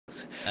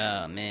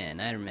Oh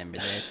man, I remember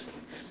this.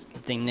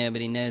 Good thing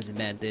nobody knows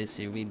about this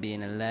or we'd be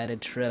in a lot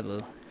of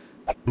trouble.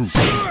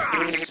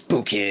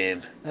 Spook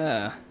him.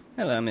 Oh,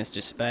 hello,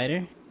 Mr.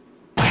 Spider.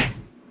 Do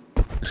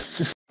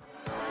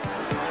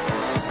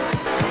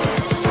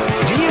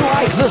you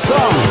like the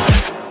song?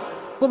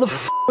 What the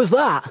f was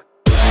that?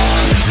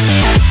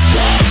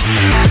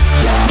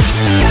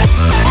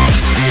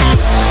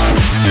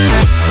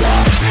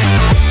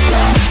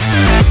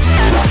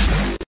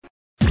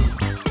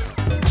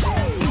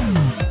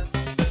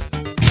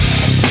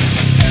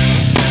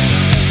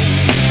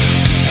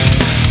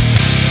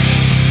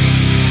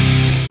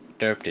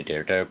 Derp de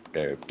derp derp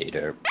derp de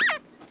derp.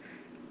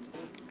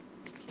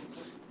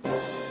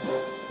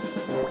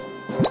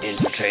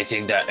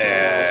 Infiltrating the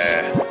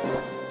airship.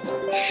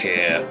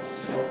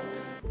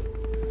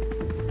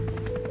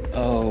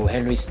 Oh,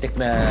 Henry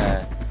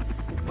Stickman.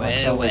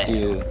 What's wrong with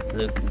you?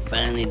 Look who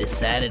finally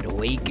decided to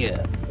wake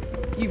up.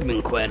 You've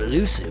been quite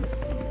elusive,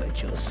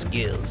 but your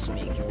skills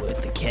make you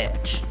worth the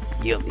catch.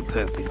 You'll be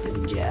perfect for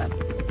the job.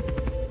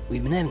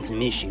 We've been having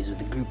some issues with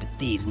a group of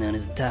thieves known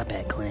as the Top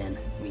Hat Clan.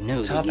 We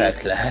know Top they're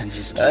Hat guilty, Clan? we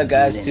just can't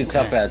Guys, do two them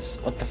Top right.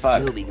 Hats. What the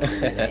fuck? We'll be going to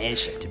the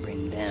airship to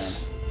bring them down.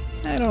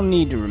 I don't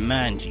need to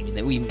remind you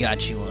that we've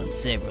got you on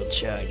several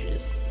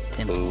charges.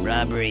 Attempted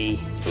robbery,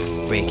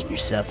 breaking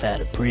yourself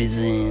out of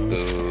prison,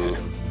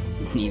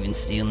 and even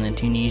stealing the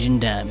Tunisian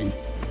diamond.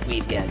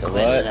 We've got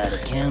quite a lot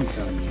of counts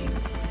on you.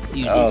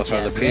 You do this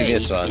from the job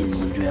previous right,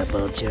 ones. and we'll drop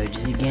all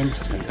charges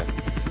against you.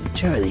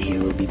 Charlie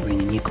here will be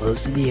bringing you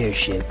close to the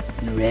airship.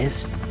 The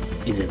rest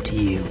is up to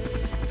you.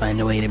 Find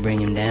a way to bring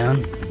him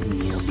down,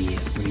 and you'll be a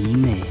free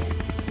man.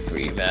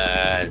 Free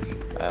man.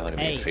 I want to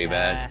be a free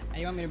man. How do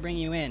you want me to bring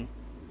you in?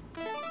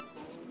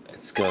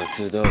 Let's go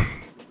through the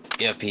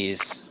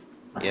earpiece.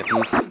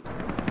 Earpiece?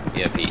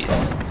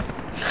 Earpiece.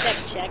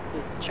 Check,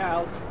 this is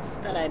Charles.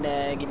 Thought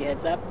I'd give you a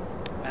heads up.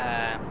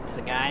 There's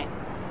a guy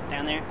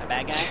down there, a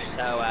bad guy,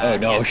 so oh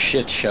no, yeah.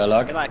 shit,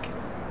 Sherlock. Good luck.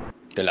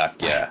 Good luck,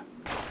 yeah.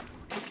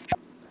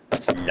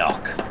 Let's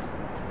knock.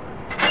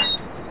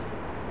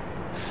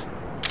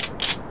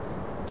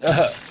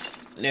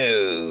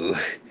 No.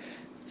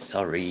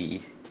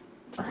 Sorry.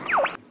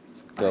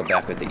 Let's go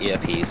back with the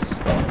earpiece.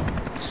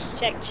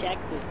 Check, this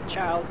is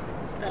Charles.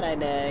 Thought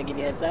I'd give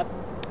you a heads up.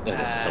 Oh,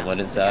 there's someone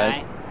There's inside.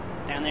 a guy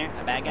down there,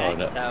 a bad guy, Oh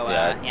no. so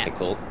yeah, yeah. okay,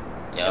 cool.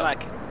 Good Yeah.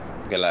 luck.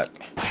 Good luck.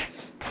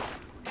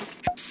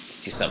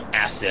 Let's do some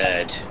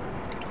acid.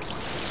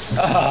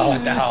 Oh,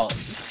 what the hell?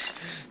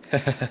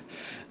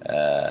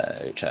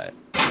 Let me try it.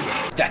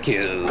 Fuck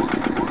you.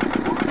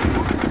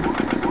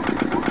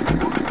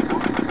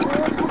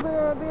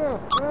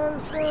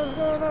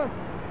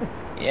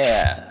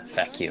 Yeah,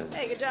 fuck you.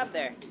 Hey, good job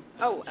there.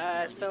 Oh,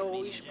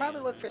 so you should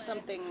probably look for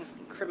something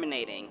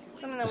incriminating.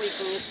 Something that we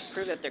can use to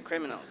prove that they're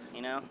criminals,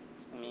 you know?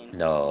 I mean,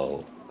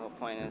 No. the whole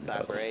point of this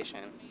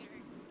operation.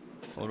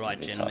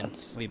 Alright, gentlemen.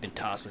 Retardants. We've been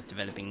tasked with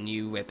developing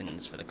new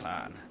weapons for the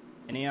clan.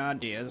 Any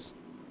ideas?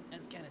 I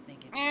was kind of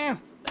thinking.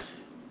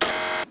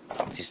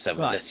 Let's use some.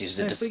 Right, Let's use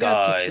the so if we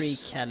got the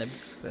disguise. 3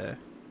 caliber.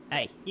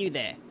 Hey, you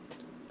there.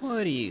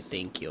 What do you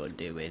think you're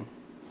doing?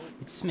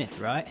 It's Smith,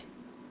 right?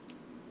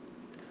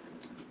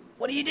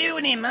 What are you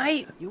doing here,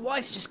 mate? Your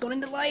wife's just gone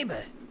into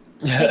labour.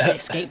 Take that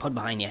escape pod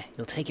behind you.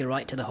 He'll take you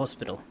right to the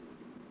hospital.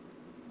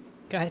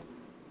 Go ahead.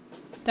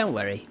 Don't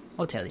worry.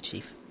 I'll tell the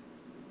chief.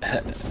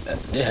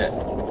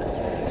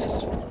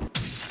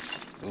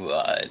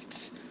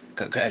 What?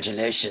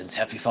 Congratulations,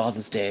 happy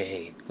Father's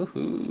Day.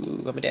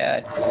 Woohoo, I'm a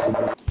dad.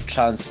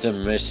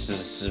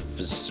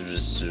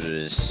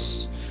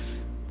 Transdimensions.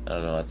 I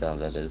don't know what the hell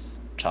that is.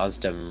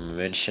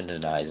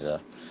 Transdimensionizer.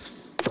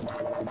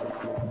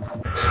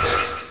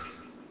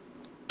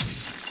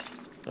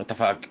 What the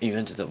fuck? You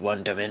into the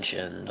one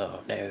dimension? Oh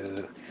no.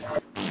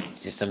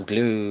 Let's do some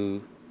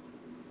glue.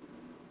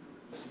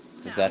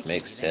 Does that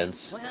make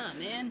sense? Why not,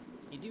 man?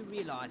 You do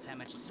realize how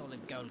much a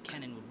solid gold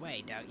cannon would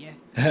weigh, don't you?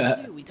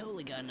 Dude, we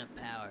totally got enough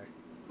power.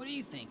 What do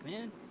you think,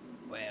 man?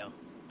 Well,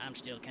 I'm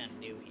still kind of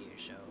new here,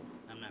 so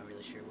I'm not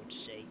really sure what to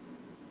say.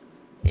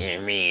 Yeah,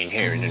 me and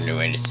here don't know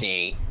where to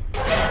see.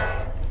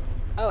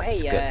 Oh, hey,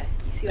 It's you good.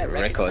 see that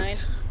record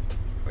Records. sign?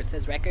 Where it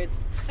says records?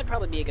 That'd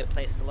probably be a good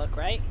place to look,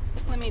 right?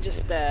 Let me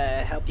just,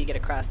 help you get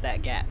across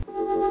that gap.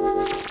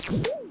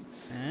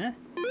 Huh?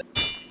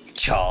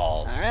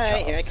 Charles.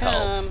 Alright, here I Charles, help.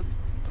 come.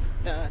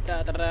 Da,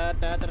 da, da, da,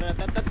 da, da,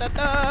 da, da,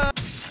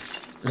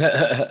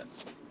 da.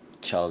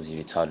 Charles, you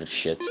retarded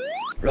shit.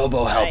 Robo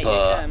Alright, here it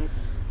helper. comes.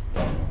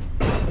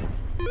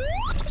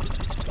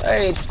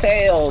 Hey, it's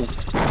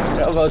Tails.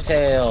 Robo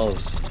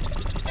Tails.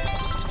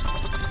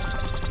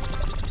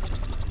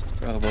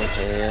 Robo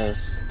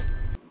Tails.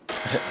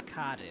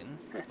 Cardin.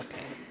 Okay,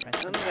 I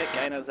don't know if that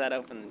guy knows how to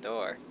open the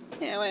door.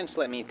 Yeah, why don't you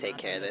let me take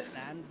care of this?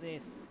 Understands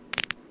this.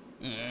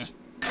 Yeah.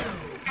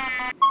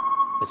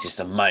 Let's do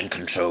some mind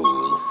control.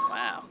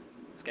 Wow,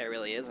 this guy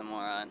really is a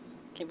moron.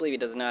 Can't believe he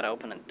doesn't know how to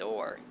open a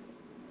door.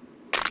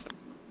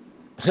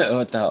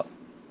 What the hell?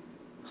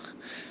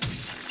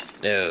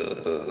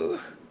 No.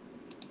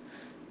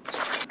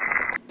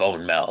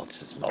 Bone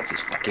melts. It melts his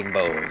fucking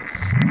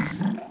bones.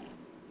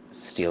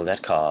 steal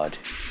that card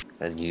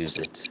and use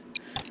it.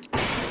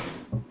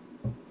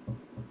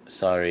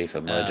 Sorry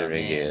for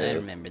murdering man, I you.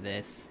 remember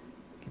this.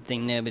 Good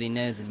thing nobody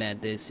knows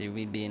about this, or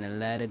we'd be in a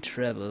lot of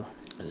trouble.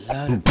 A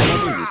lot of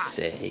trouble, you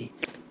say?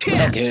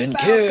 Falcon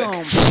kick!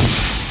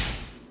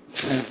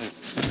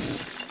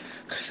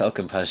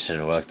 Falcon punch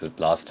didn't work the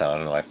last time. I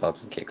don't know why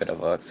Falcon kick would have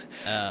worked.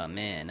 Oh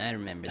man, I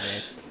remember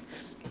this.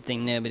 Good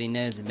thing nobody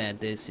knows about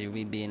this, or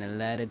we'd be in a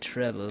lot of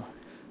trouble.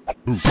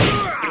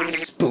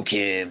 Spook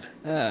him!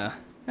 Oh,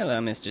 hello,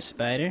 Mr.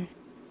 Spider.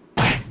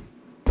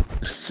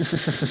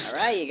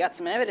 Alright, you got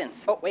some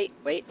evidence. Oh, wait.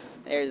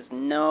 There's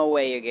no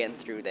way you're getting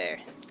through there.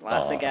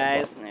 Lots of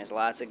guys, and there's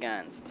lots of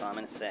guns. That's all I'm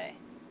gonna say.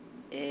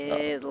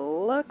 It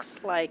looks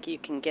like you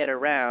can get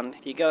around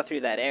if you go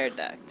through that air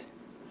duct.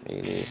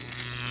 Really?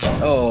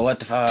 Oh, what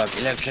the fuck?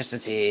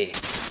 Electricity!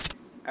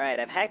 Alright,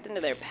 I've hacked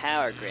into their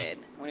power grid.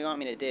 What do you want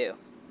me to do?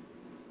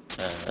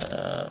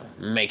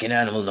 Make an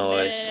animal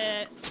noise.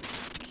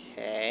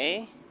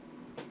 Okay.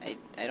 I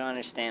don't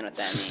understand what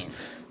that means.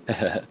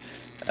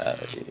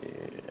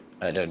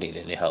 I don't need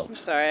any help. I'm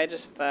sorry, I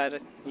just thought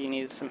you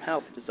needed some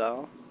help, is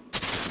all.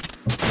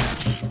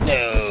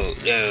 No.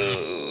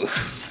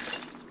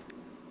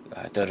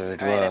 I thought it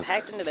would Alright, I've work.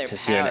 hacked into their power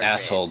Because you're an grid.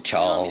 asshole,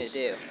 Charles. What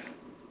do you want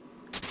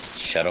me to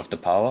Shut off the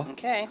power? do?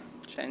 Okay,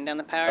 shutting down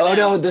the power Oh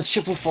now. no, the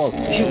ship will fall.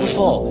 The ship will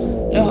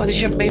fall. No, the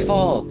ship may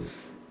fall.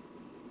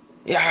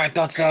 Yeah, I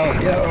thought so.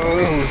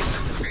 No.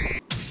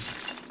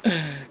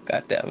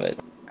 God damn it.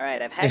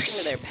 Alright, I've hacked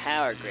into their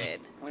power grid.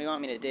 What do you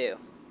want me to do?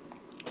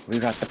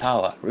 Reroute the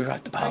power.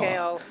 Reroute the power. Okay,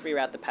 I'll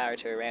reroute the power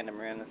to a random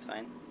room, that's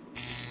fine.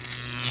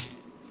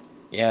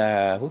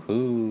 Yeah,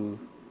 woohoo.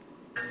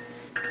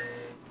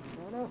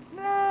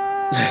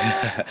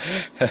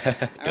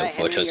 No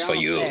photos for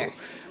you. There.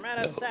 I'm right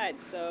No. outside,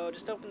 so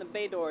just open the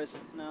bay doors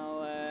and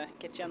I'll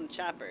get you on the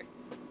chopper.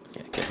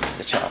 Yeah, get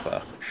the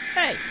chopper.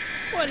 Hey,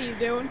 what are you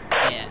doing?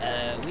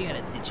 Yeah, we got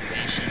a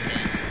situation down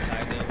in the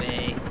cargo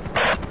bay.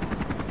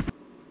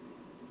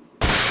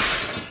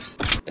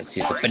 Let's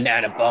use a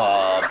banana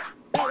bomb.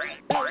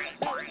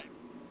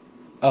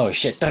 Oh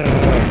shit.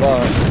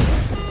 Bombs.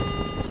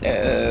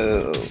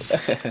 No.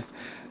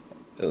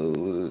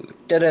 Ooh.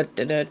 Banana.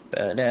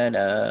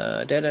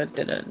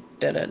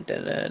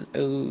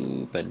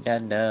 Ooh,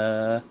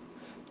 banana.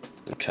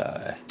 We'll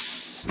try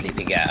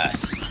sleeping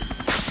gas.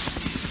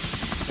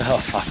 Oh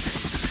fuck.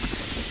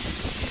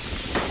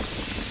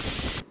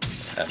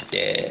 I'm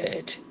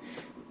dead.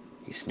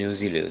 You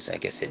snooze, you lose. I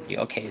guess in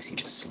your case, you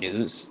just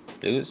snooze.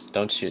 Lose?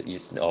 Don't you?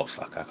 Oh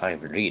fuck, I can't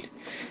even read.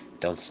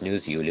 Don't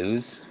snooze, you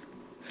lose.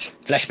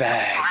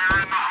 Flashbang!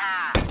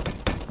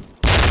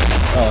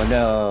 Oh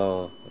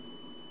no.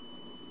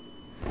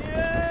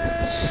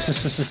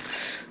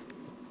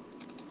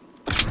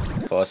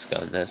 Force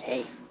gun then.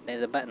 Hey,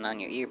 there's a button on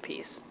your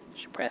earpiece.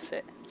 You should press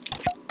it.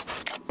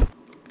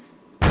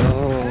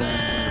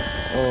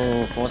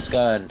 Oh, force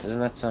gun.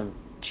 Isn't that some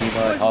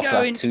G-Mod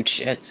Half-Life 2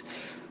 shit?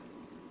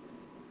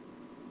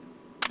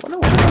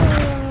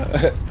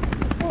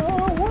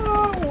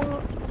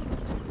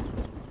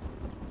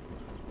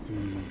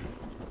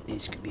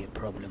 This could be a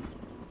problem.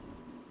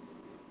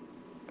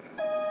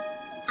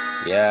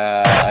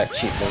 Yeah, I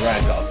achieved the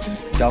rank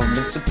of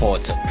government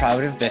supporter,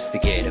 private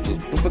investigator.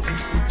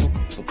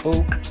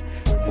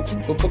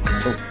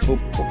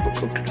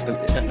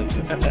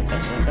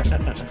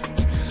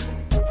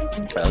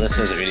 Well, this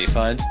was really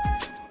fun.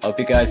 Hope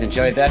you guys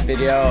enjoyed that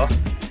video.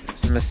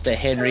 It's Mr.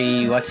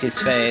 Henry, what's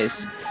his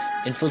face,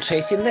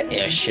 infiltrating the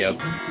airship.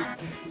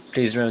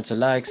 Please remember to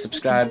like,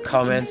 subscribe,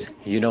 comment.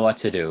 You know what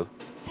to do.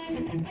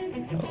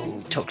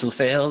 Oh, total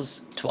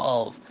fails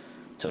 12.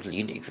 Total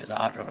unique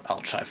without. I'll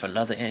try for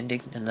another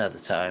ending another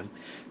time.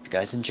 If you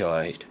guys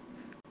enjoyed.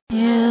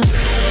 Yeah.